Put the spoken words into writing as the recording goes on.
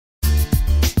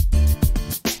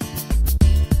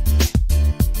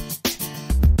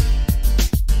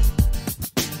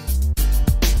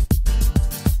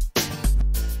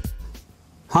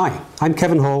I'm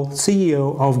Kevan Hall,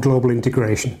 CEO of Global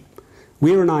Integration.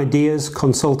 We're an ideas,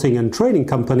 consulting and training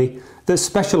company that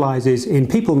specialises in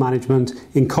people management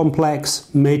in complex,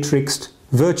 matrixed,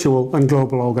 virtual and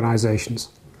global organisations.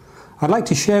 I'd like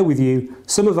to share with you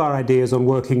some of our ideas on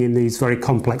working in these very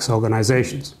complex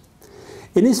organisations.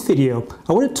 In this video,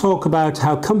 I want to talk about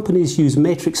how companies use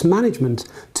matrix management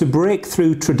to break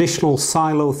through traditional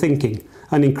silo thinking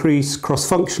and increase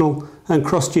cross-functional and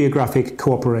cross-geographic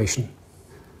cooperation.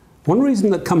 One reason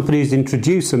that companies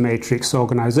introduce a matrix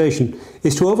organisation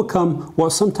is to overcome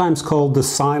what's sometimes called the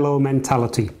silo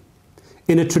mentality.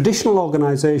 In a traditional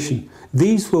organisation,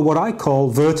 these were what I call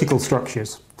vertical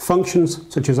structures,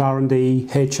 functions such as R&D,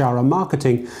 HR and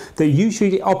marketing that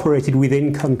usually operated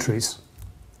within countries.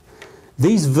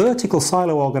 These vertical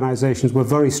silo organisations were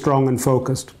very strong and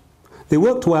focused. They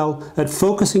worked well at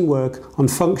focusing work on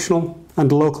functional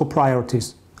and local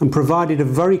priorities and provided a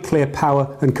very clear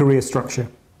power and career structure.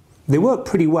 They worked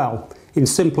pretty well in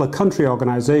simpler country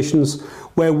organisations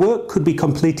where work could be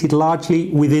completed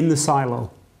largely within the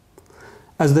silo.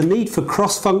 As the need for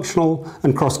cross-functional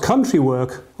and cross-country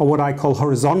work, or what I call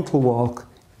horizontal work,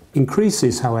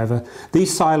 increases, however,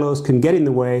 these silos can get in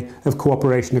the way of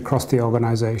cooperation across the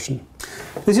organisation.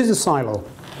 This is a silo.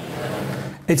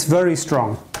 It's very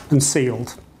strong and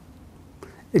sealed.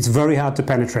 It's very hard to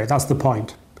penetrate, that's the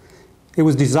point. It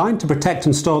was designed to protect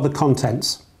and store the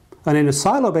contents. And in a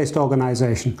silo-based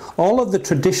organisation, all of the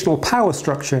traditional power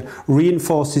structure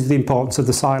reinforces the importance of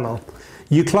the silo.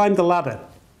 You climb the ladder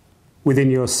within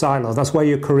your silo. That's where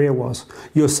your career was.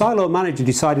 Your silo manager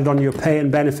decided on your pay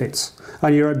and benefits,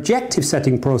 and your objective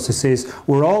setting processes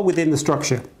were all within the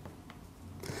structure.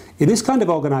 In this kind of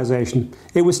organisation,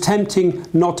 it was tempting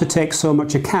not to take so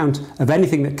much account of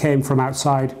anything that came from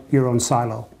outside your own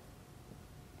silo.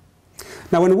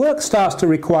 Now, when work starts to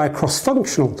require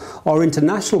cross-functional or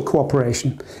international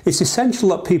cooperation, it's essential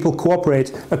that people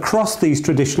cooperate across these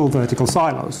traditional vertical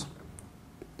silos.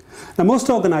 Now, most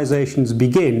organisations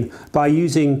begin by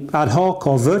using ad hoc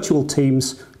or virtual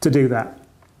teams to do that.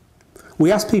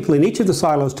 We ask people in each of the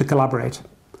silos to collaborate.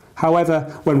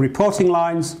 However, when reporting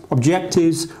lines,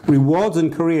 objectives, rewards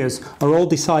and careers are all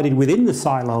decided within the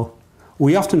silo,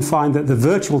 we often find that the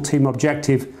virtual team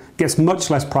objective gets much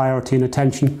less priority and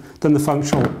attention than the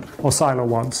functional or silo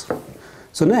ones.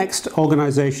 So next,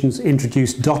 organisations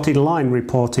introduce dotted line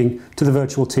reporting to the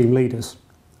virtual team leaders.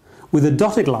 With a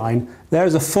dotted line, there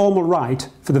is a formal right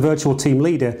for the virtual team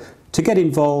leader to get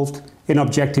involved in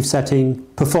objective setting,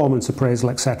 performance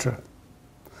appraisal, etc.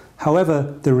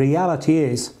 However, the reality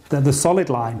is that the solid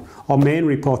line or main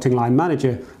reporting line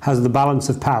manager has the balance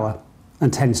of power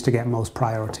and tends to get most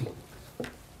priority.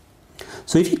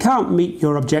 So if you can't meet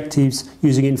your objectives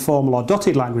using informal or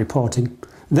dotted line reporting,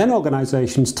 then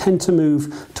organisations tend to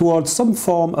move towards some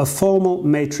form of formal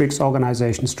matrix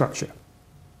organisation structure.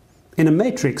 In a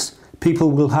matrix,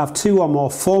 people will have two or more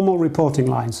formal reporting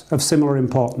lines of similar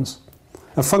importance.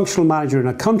 A functional manager in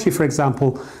a country, for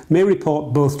example, may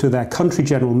report both to their country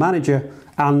general manager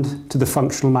and to the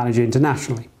functional manager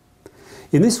internationally.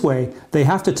 In this way, they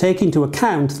have to take into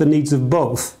account the needs of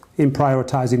both in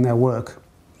prioritising their work.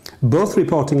 Both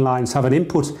reporting lines have an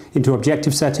input into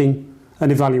objective setting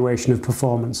and evaluation of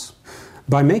performance.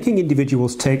 By making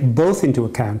individuals take both into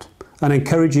account and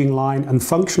encouraging line and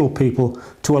functional people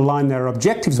to align their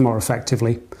objectives more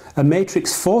effectively, a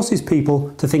matrix forces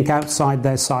people to think outside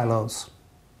their silos.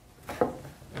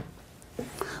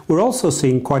 We're also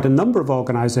seeing quite a number of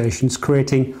organisations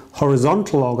creating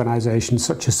horizontal organisations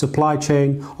such as supply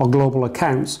chain or global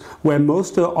accounts, where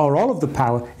most or all of the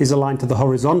power is aligned to the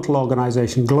horizontal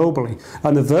organisation globally,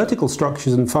 and the vertical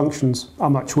structures and functions are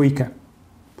much weaker.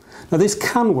 Now, this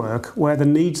can work where the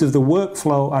needs of the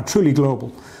workflow are truly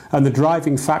global and the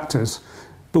driving factors,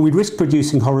 but we'd risk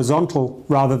producing horizontal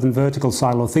rather than vertical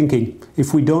silo thinking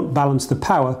if we don't balance the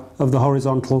power of the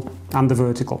horizontal and the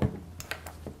vertical.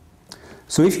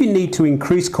 So if you need to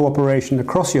increase cooperation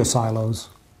across your silos,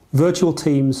 virtual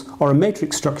teams or a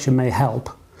matrix structure may help,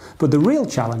 but the real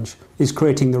challenge is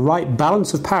creating the right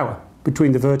balance of power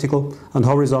between the vertical and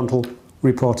horizontal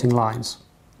reporting lines.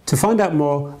 To find out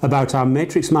more about our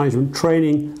matrix management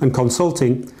training and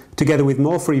consulting, together with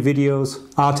more free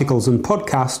videos, articles and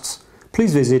podcasts,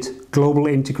 please visit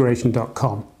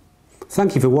globalintegration.com.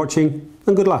 Thank you for watching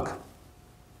and good luck.